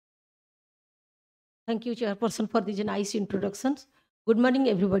Thank you, Chairperson, for these nice introductions. Good morning,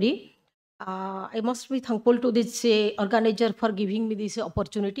 everybody. I must be thankful to this organizer for giving me this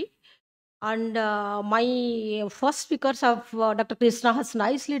opportunity. And my first speakers of Dr. Krishna has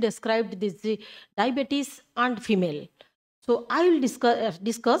nicely described this diabetes and female. So I will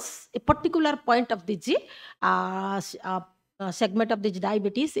discuss a particular point of this segment of this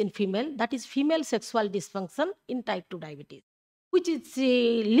diabetes in female, that is female sexual dysfunction in type 2 diabetes, which is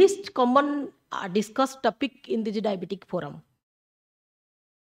the least common discussed topic in the diabetic forum.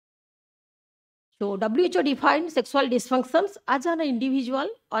 So WHO defines sexual dysfunctions as an individual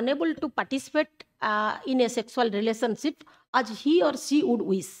unable to participate in a sexual relationship as he or she would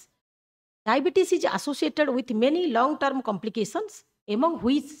wish. Diabetes is associated with many long-term complications, among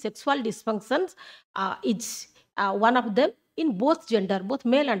which sexual dysfunctions is one of them in both gender, both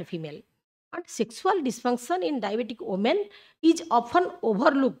male and female. And sexual dysfunction in diabetic women is often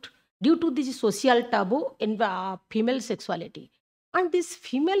overlooked due to this social taboo in female sexuality. And this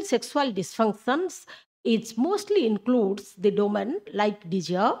female sexual dysfunctions it mostly includes the domain like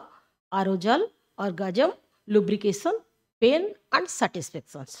desire, arousal, orgasm, lubrication, pain, and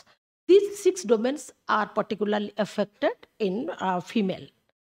satisfactions. These 6 domains are particularly affected in female.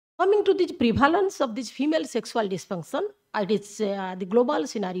 Coming to the prevalence of this female sexual dysfunction, it is the global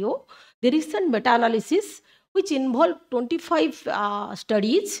scenario. The recent meta-analysis, which involved 25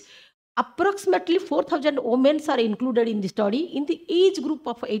 studies, approximately 4,000 women are included in the study in the age group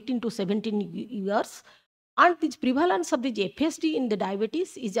of 18 to 17 years. And the prevalence of the FSD in the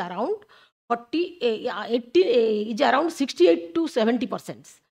diabetes is around 68 to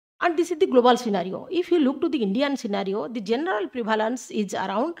 70%. And this is the global scenario. If you look to the Indian scenario, the general prevalence is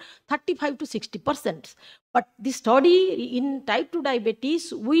around 35 to 60%. But the study in type 2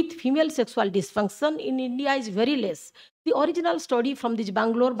 diabetes with female sexual dysfunction in India is very less. The original study from this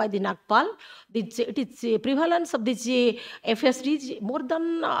Bangalore by the Nagpal, it is prevalence of this FSD is more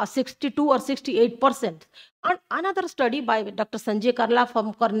than 62 or 68%. And another study by Dr. Sanjay Karla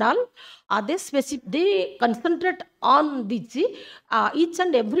from Karnal, they concentrate on the each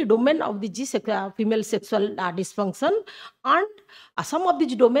and every domain of the female sexual dysfunction, and some of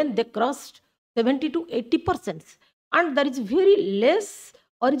these domain they crossed 70 to 80%, and there is very less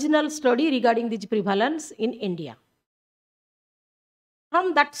original study regarding this prevalence in India.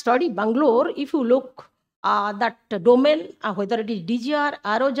 From that study, Bangalore, if you look that domain, whether it is desire,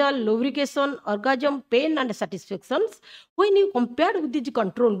 arousal, lubrication, orgasm, pain, and satisfactions, when you compare with the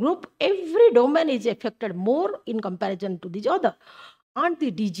control group, every domain is affected more in comparison to the other. And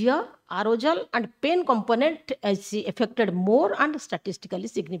the desire, arousal, and pain component is affected more and statistically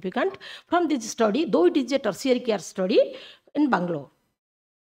significant from this study, though it is a tertiary care study in Bangalore.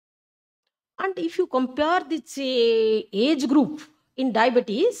 And if you compare this age group in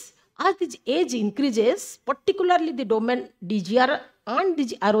diabetes, as this age increases, particularly the domain desire and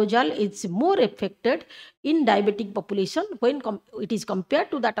the arousal is more affected in diabetic population when it is compared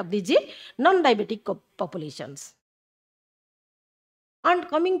to that of the non-diabetic populations. And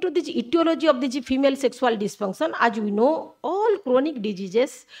coming to the etiology of the female sexual dysfunction, as we know, all chronic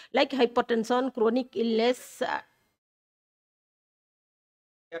diseases like hypertension, chronic illness.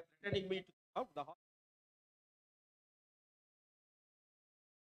 Threatening me to out the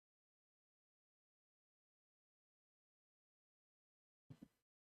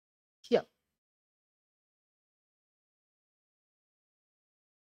Here.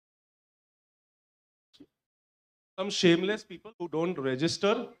 Some shameless people who don't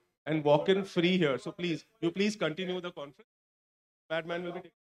register and walk in free here. So please, you please continue the conference. Madman will be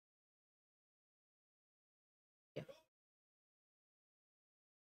taking.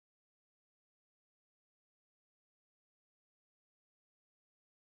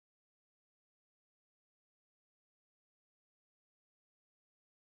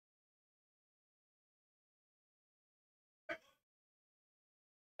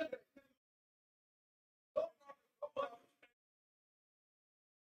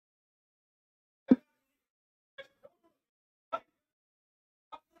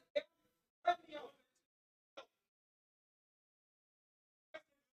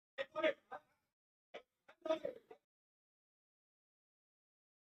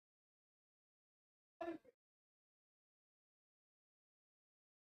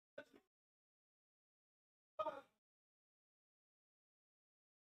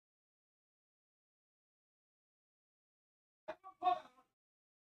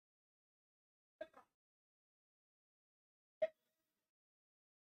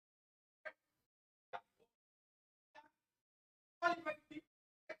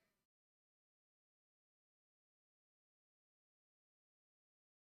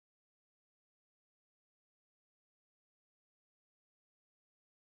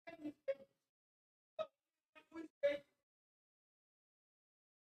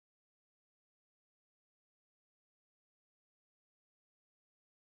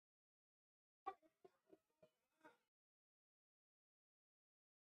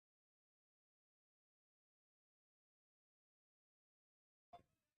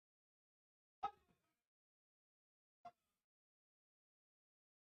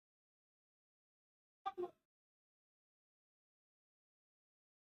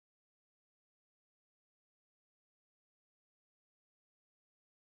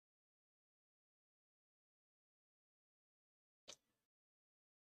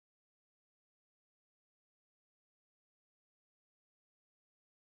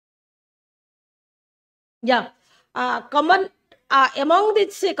 Yeah, common among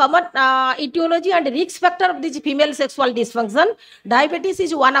this common etiology and risk factor of this female sexual dysfunction, diabetes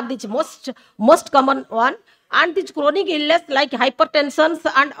is one of the most common one, and this chronic illness like hypertension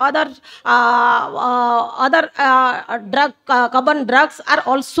and other drug common drugs are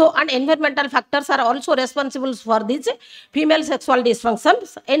also, and environmental factors are also responsible for this female sexual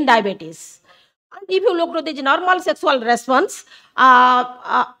dysfunctions in diabetes. And if you look to the normal sexual response,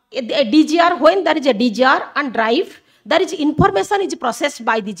 a DGR, when there is a DGR and drive, there is information is processed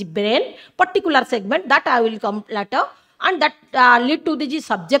by the brain, particular segment that I will come later, and that lead to the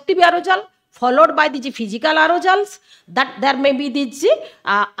subjective arousal, followed by the physical arousals, that there may be the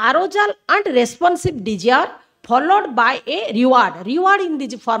arousal and responsive DGR, followed by a reward in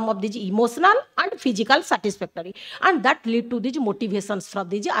the form of the emotional and physical satisfactory, and that lead to the motivations from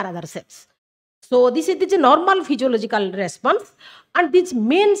the other sex. So this is the normal physiological response, and this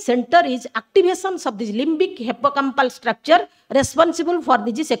main center is activations of the limbic hippocampal structure responsible for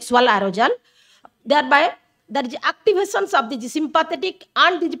the sexual arousal. Thereby, there is activations of the sympathetic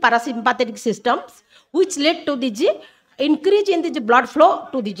and the parasympathetic systems, which led to the increase in the blood flow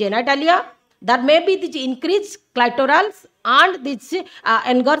to the genitalia. There may be the increased clitorals and the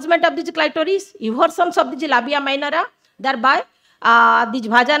engorgement of the clitoris, eversions of the labia minora. Thereby, the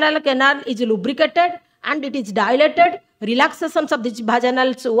vaginal canal is lubricated and it is dilated. Relaxations of the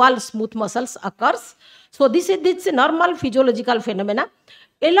vaginal wall smooth muscles occurs. So this is this normal physiological phenomena.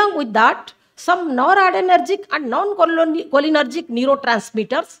 Along with that, some noradrenergic and non-cholinergic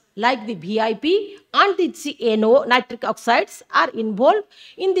neurotransmitters like the VIP and the NO, nitric oxides, are involved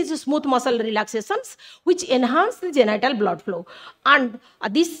in these smooth muscle relaxations, which enhance the genital blood flow. And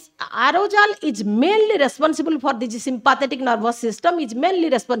this arousal is mainly responsible for the sympathetic nervous system, is mainly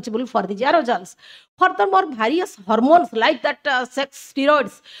responsible for the arousals. Furthermore, various hormones like that sex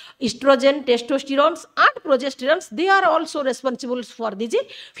steroids, estrogen, testosterone and progesterones, they are also responsible for the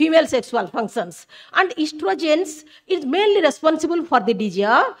female sexual functions. And estrogens is mainly responsible for the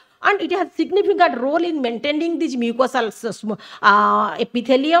DGR, and it has significant role in maintaining the mucosal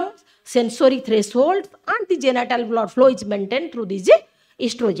epithelium, sensory thresholds, and the genital blood flow is maintained through these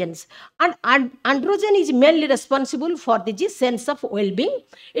estrogens. And androgen is mainly responsible for the sense of well-being.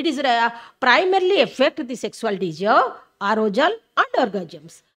 It is primarily affect the sexual desire, arousal, and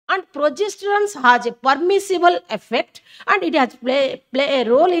orgasms. And progesterone has a permissible effect, and it has play a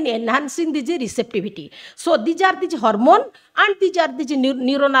role in enhancing the receptivity. So these are the hormone, and these are the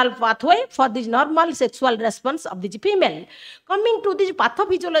neuronal pathway for the normal sexual response of the female. Coming to the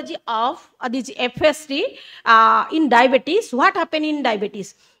pathophysiology of this FST in diabetes, what happens in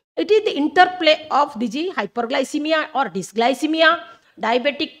diabetes? It is the interplay of the hyperglycemia or dysglycemia,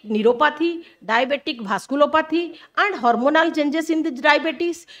 diabetic neuropathy, diabetic vasculopathy, and hormonal changes in the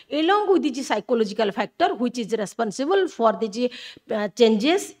diabetes, along with the psychological factor which is responsible for the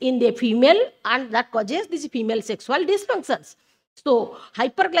changes in the female, and that causes these female sexual dysfunctions. So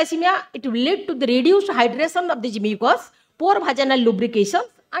hyperglycemia, it will lead to the reduced hydration of the mucus, poor vaginal lubrication,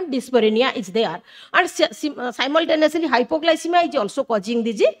 and dyspareunia is there. And simultaneously hypoglycemia is also causing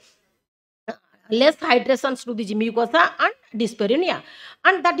the less hydrations to the mucosa and dyspareunia.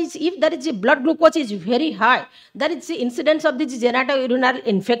 And that is, if there is a blood glucose is very high, there is the incidence of the genitourinary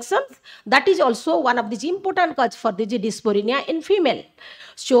infections. That is also one of the important cause for the dyspareunia in female.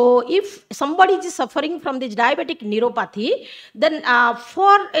 So if somebody is suffering from this diabetic neuropathy, then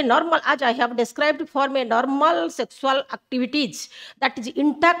for a normal, as I have described, for a normal sexual activities, that is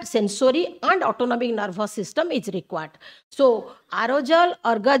intact sensory and autonomic nervous system is required. So arousal,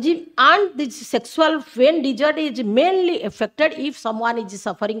 orgasm, and the sexual vein desire is mainly affected if someone is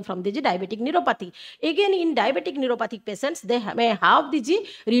suffering from the diabetic neuropathy. Again, in diabetic neuropathic patients, they may have the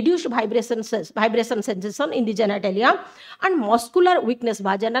reduced vibration sensation in the genitalia, and muscular weakness,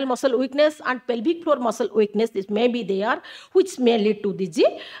 vaginal muscle weakness, and pelvic floor muscle weakness, this may be there, which may lead to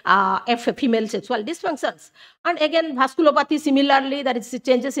the female sexual dysfunctions. And again, vasculopathy, similarly, there is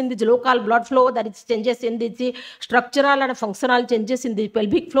changes in the local blood flow, there is changes in the structural and functional changes in the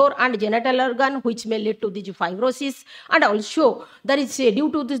pelvic floor and genital organ, which may lead to the fibrosis. And also, there is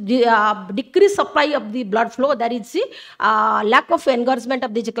due to this decreased supply of the blood flow, there is lack of engorgement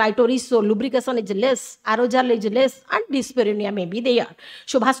of the clitoris, so lubrication is less, arousal is less, and dyspareunia may be there.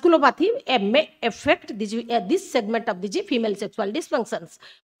 So vasculopathy may affect this segment of the female sexual dysfunctions.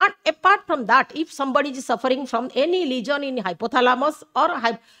 And apart from that, if somebody is suffering from any lesion in hypothalamus or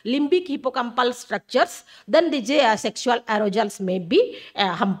limbic hippocampal structures, then the sexual arousals may be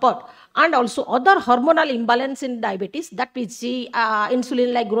hampered. and also other hormonal imbalance in diabetes, that is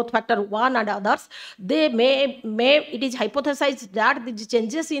insulin like growth factor 1 and others, they may it is hypothesized that the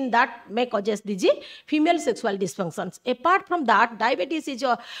changes in that may causes the female sexual dysfunctions. Apart from that, diabetes is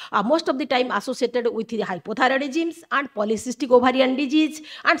most of the time associated with the hypothyroidism and polycystic ovarian disease,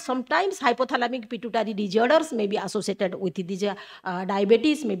 and sometimes hypothalamic pituitary disorders may be associated with the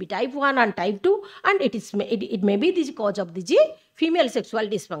diabetes, maybe type 1 and type 2, and it may be the cause of the female sexual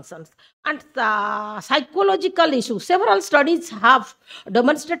dysfunctions. And psychological issues, several studies have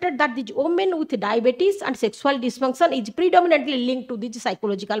demonstrated that the women with diabetes and sexual dysfunction is predominantly linked to the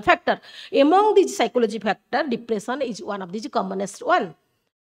psychological factor. Among these psychological factor, depression is one of the commonest one.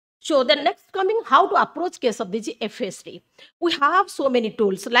 So the next coming, how to approach case of the FSD. We have so many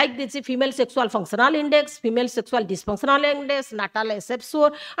tools like the female sexual functional index, female sexual dysfunctional index, natal SF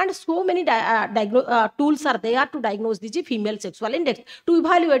score, and so many tools are there to diagnose the female sexual index, to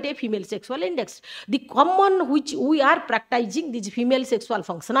evaluate a female sexual index. The common which we are practicing the female sexual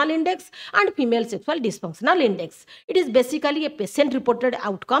functional index and female sexual dysfunctional index. It is basically a patient reported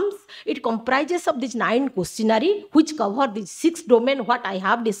outcomes. It comprises of these 9 questionnaire which cover the 6 domain what I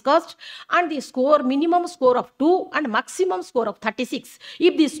have discussed, and the score, minimum score of 2 and maximum score of 36.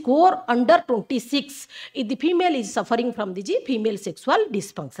 If the score under 26, if the female is suffering from the female sexual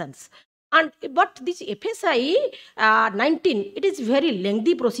dysfunctions. But this FSI 19, it is very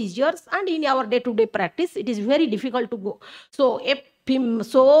lengthy procedures, and in our day-to-day practice, it is very difficult to go. So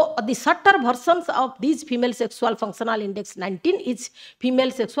the shorter versions of these female sexual functional index 19 is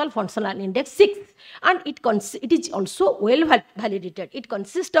female sexual functional index 6, and it is also well validated. It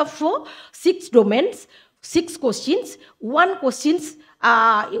consists of 6 domains, 6 questions, 1 questions,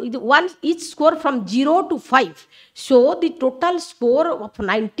 each score from 0 to 5. So the total score of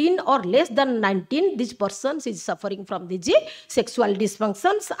 19 or less than 19, this person is suffering from the sexual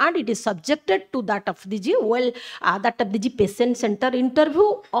dysfunctions, and it is subjected to that of the that of the patient center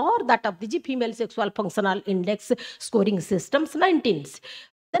interview or that of the female sexual functional index scoring systems 19s.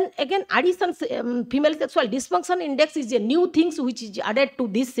 Then again, female sexual dysfunction index is a new thing which is added to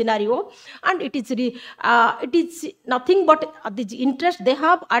this scenario, and it is nothing but the interest. They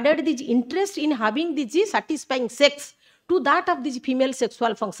have added the interest in having the satisfying sex to that of the female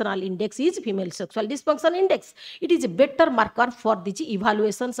sexual functional index is female sexual dysfunction index. It is a better marker for the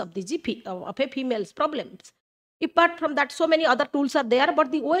evaluations of the of a female's problems. Apart from that, so many other tools are there,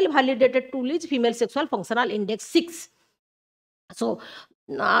 but the well validated tool is female sexual functional index 6. So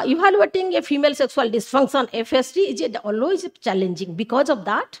evaluating a female sexual dysfunction FSD is always challenging. Because of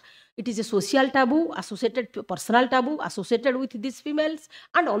that, it is a social taboo, personal taboo associated with these females,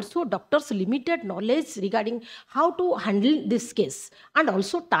 and also doctors' limited knowledge regarding how to handle this case, and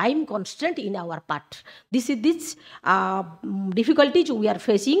also time constraint in our part. This is difficulties we are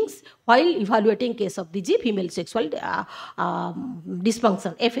facing while evaluating case of the female sexual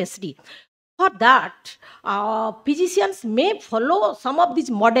dysfunction FSD. For that, physicians may follow some of these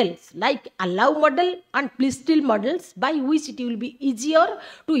models like allow model and please still models, by which it will be easier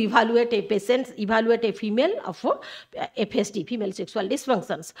to evaluate a patient, evaluate a female of FSD, female sexual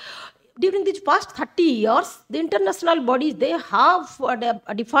dysfunctions. During these past 30 years, the international bodies, they have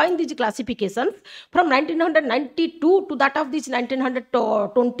defined these classifications from 1992 to that of this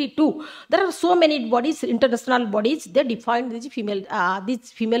 1922. There are so many bodies, international bodies, they define these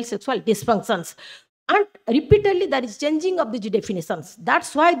female sexual dysfunctions. And repeatedly there is changing of these definitions.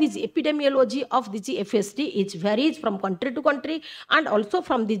 That's why this epidemiology of this FSD varies from country to country, and also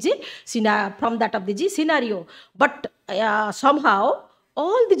from that of the scenario. But somehow,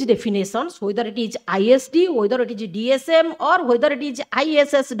 all these definitions, whether it is ISD, whether it is DSM, or whether it is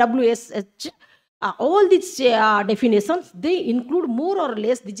ISS, WSH, all these definitions, they include more or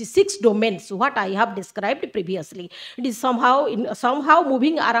less these 6 domains, what I have described previously. It is somehow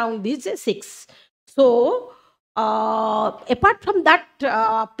moving around these 6. So, apart from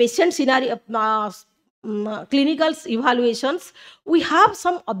that patient scenario, clinical evaluations, we have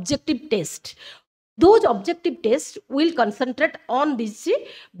some objective tests. Those objective tests will concentrate on this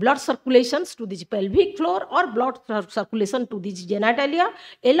blood circulations to the pelvic floor or blood circulation to the genitalia.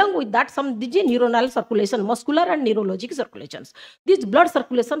 Along with that, some neuronal circulation, muscular and neurologic circulations. These blood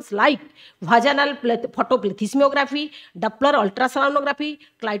circulations like vaginal photoplethysmography, Doppler ultrasonography,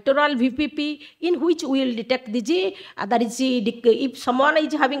 clitoral VPP, in which we will detect if someone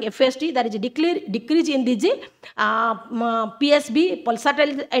is having FSD, there is a decrease in the PSB,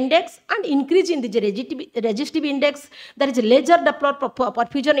 pulsatile index, and increase in the resistive index, there is a laser Doppler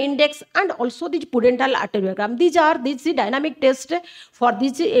perfusion index, and also the pudendal arteriogram. These are these dynamic tests for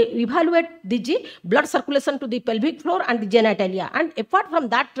this evaluate the blood circulation to the pelvic floor and the genitalia. And apart from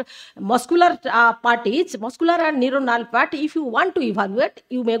that, muscular part is muscular and neuronal part. If you want to evaluate,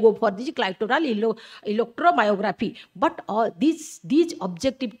 you may go for the clitoral electromyography. But these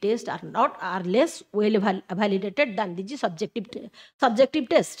objective tests are less well validated than the subjective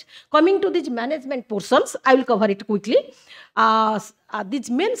test. Coming to these management portions, I will cover it quickly. This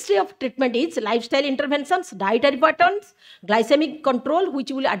mainstay of treatment is lifestyle interventions, dietary patterns, glycemic control,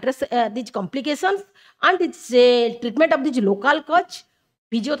 which will address these complications, and its treatment of this local cause,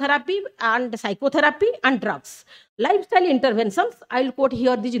 physiotherapy and psychotherapy, and drugs. Lifestyle interventions, I will quote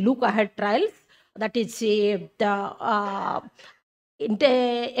here these look ahead trials, that is the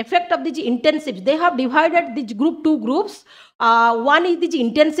effect of these intensive. They have divided these two groups. One is this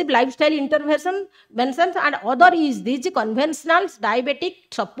intensive lifestyle interventions, and other is these conventional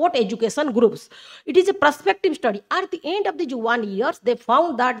diabetic support education groups. It is a prospective study. At the end of these 1 year, they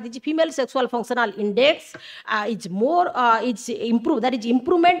found that the female sexual functional index is more, it's improved. That is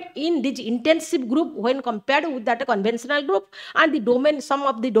improvement in this intensive group when compared with that conventional group, and the domain, some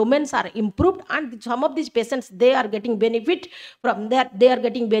of the domains are improved, and some of these patients, they are getting benefit from that. They are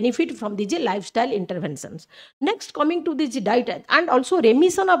getting benefit from these lifestyle interventions. Next, coming to this diet and also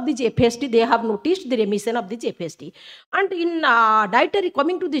remission of this FST, they have noticed the remission of this FST. And in dietary,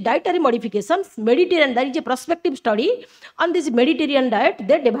 coming to the dietary modifications, Mediterranean, there is a prospective study on this Mediterranean diet.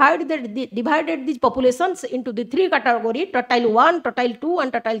 They divided these populations into the three categories: total 1, total 2,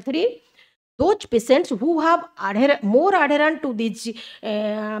 and total 3. Those patients who have more adherent to this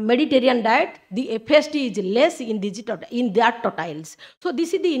Mediterranean diet, the FST is less in that totals. So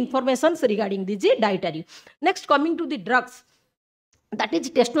this is the information regarding this dietary. Next, coming to the drugs, that is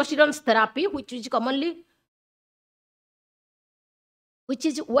testosterone therapy, which is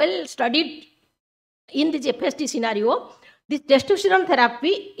well studied in this FST scenario. This testosterone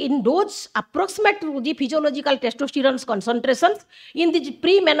therapy in those approximate to the physiological testosterone concentrations in the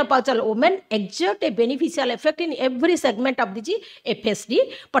premenopausal women exert a beneficial effect in every segment of the FSD.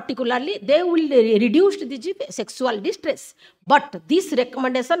 Particularly, they will reduce the sexual distress. But these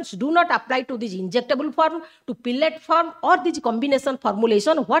recommendations do not apply to this injectable form, to pellet form, or this combination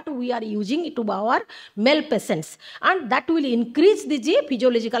formulation what we are using to our male patients, and that will increase the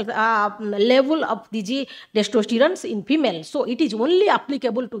physiological level of the testosterone in female. So it is only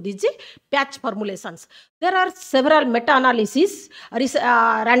applicable to these patch formulations. There are several meta-analyses,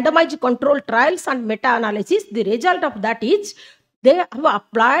 randomized control trials and meta-analysis. The result of that is they have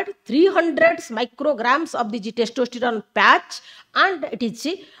applied 300 micrograms of the testosterone patch, and it is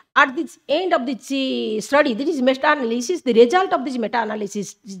at the end of the study, this is meta-analysis. The result of this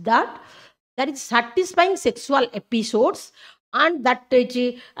meta-analysis is that there is satisfying sexual episodes, and that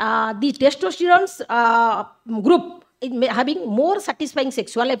the testosterone group having more satisfying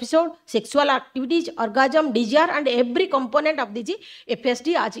sexual episode, sexual activities, orgasm, desire, and every component of the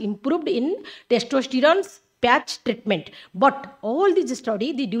FSD has improved in testosterone patch treatment. But all this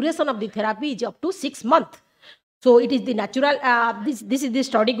study, the duration of the therapy is up to 6 months. So it is the natural, this is the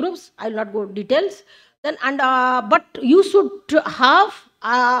study groups. I will not go details. Then but you should have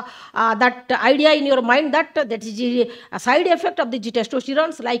that idea in your mind that that is a side effect of the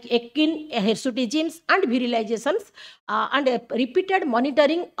testosterone like acne, hirsutism, and virilizations, and a repeated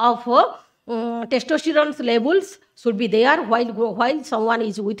monitoring of testosterone levels should be there while someone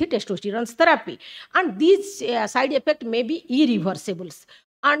is with testosterone therapy, and these side effect may be irreversible.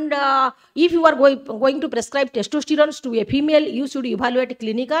 And if you are going to prescribe testosterone to a female, you should evaluate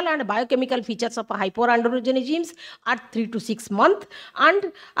clinical and biochemical features of hyperandrogenism at 3 to 6 months.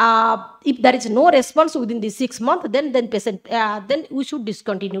 And if there is no response within the 6 months, then we should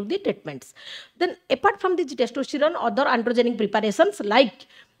discontinue the treatments. Then apart from the testosterone, other androgenic preparations like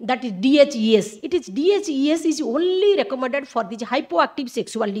that is DHES. DHES is only recommended for the hypoactive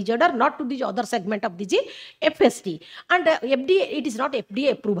sexual disorder, not to the other segment of the FST. And FDA, it is not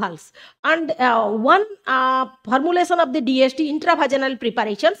FDA approvals. And one formulation of the DHT intravaginal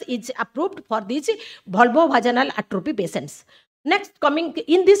preparations is approved for these vulvovaginal atrophy patients. Next, coming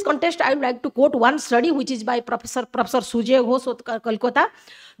in this context, I would like to quote one study which is by Professor Sujay Ghosh of Kolkata.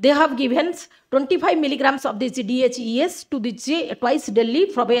 They have given 25 milligrams of this DHES to the twice daily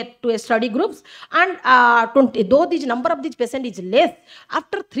to a study groups, and though the number of these patients is less,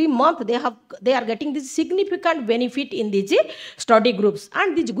 after 3 months they are getting this significant benefit in these study groups,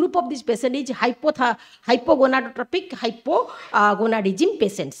 and this group of these patients is hypogonadotropic hypogonadism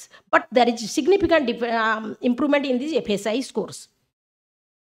patients, but there is significant improvement in these FSI scores.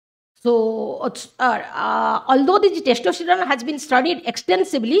 So, although the testosterone has been studied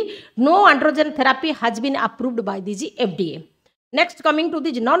extensively, no androgen therapy has been approved by the FDA. Next, coming to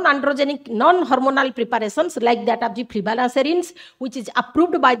the non-androgenic, non-hormonal preparations like that of the flibanserins, which is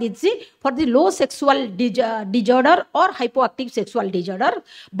approved by the for the low sexual disorder or hypoactive sexual disorder.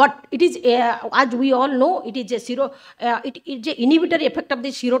 But it is, as we all know, it is it is an inhibitory effect of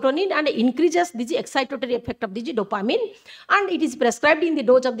the serotonin and increases the excitatory effect of the dopamine. And it is prescribed in the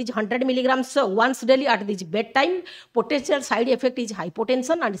dose of the 100 milligrams once daily at the bedtime. Potential side effect is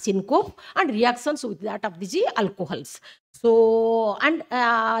hypotension and syncope and reactions with that of the alcohols. So, and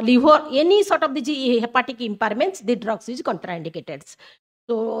liver, any sort of the hepatic impairments, the drugs is contraindicated.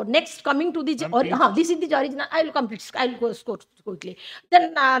 So, next coming to the, this is the original, I will complete, I will go quickly.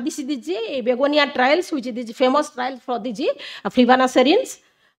 Then this is the begonia trials, which is the famous trials for the flibanserins,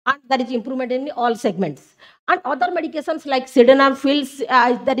 and there is improvement in all segments. And other medications like sildenafils,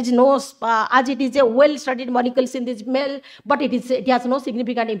 there is no, as it is a well-studied molecules in this male, but it has no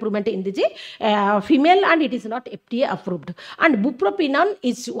significant improvement in the female, and it is not FDA approved. And bupropion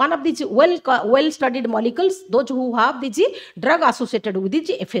is one of the well-studied molecules, those who have the drug associated with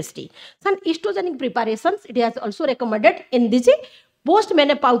the FST. Some estrogenic preparations, it has also recommended in the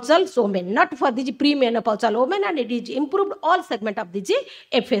post-menopausal women, not for the pre-menopausal women, and it is improved all segment of the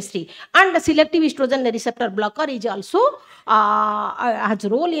FST. And the selective estrogen receptor blocker is also has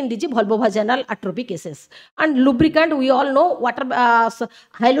role in the vulvovaginal atrophy cases. And lubricant, we all know water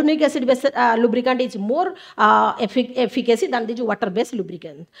hyaluronic acid based lubricant is more efficacy than the water-based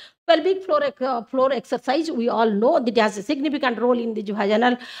lubricant. Pelvic floor exercise, we all know that it has a significant role in the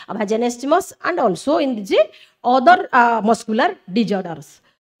vaginal vaginismus and also in the other muscular disorders.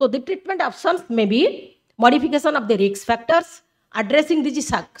 So the treatment options may be modification of the risk factors, addressing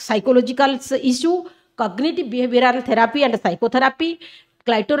the psychological issue, cognitive behavioral therapy and psychotherapy,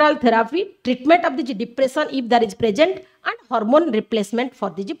 clitoral therapy, treatment of the depression if there is present, and hormone replacement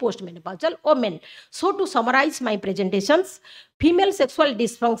for the postmenopausal women. So to summarize my presentations, female sexual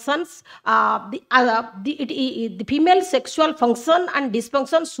dysfunctions, the female sexual function and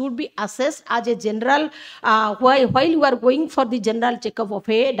dysfunction should be assessed as a general, while you are going for the general checkup of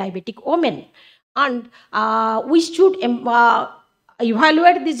a diabetic woman. And we should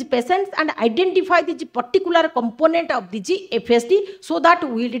evaluate these patients and identify the particular component of the FST, so that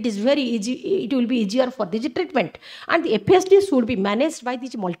it is very easy, it will be easier for the treatment. And the FST should be managed by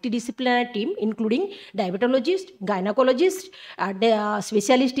this multidisciplinary team, including diabetologist, gynecologist,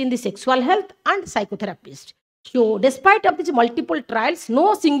 specialist in the sexual health, and psychotherapist. So, despite of these multiple trials,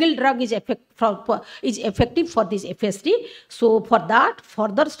 no single drug is effective for this FST. So, for that,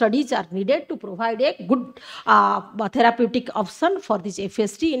 further studies are needed to provide a good therapeutic option for this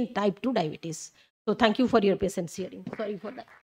FST in type 2 diabetes. So, thank you for your patience hearing. Sorry for that.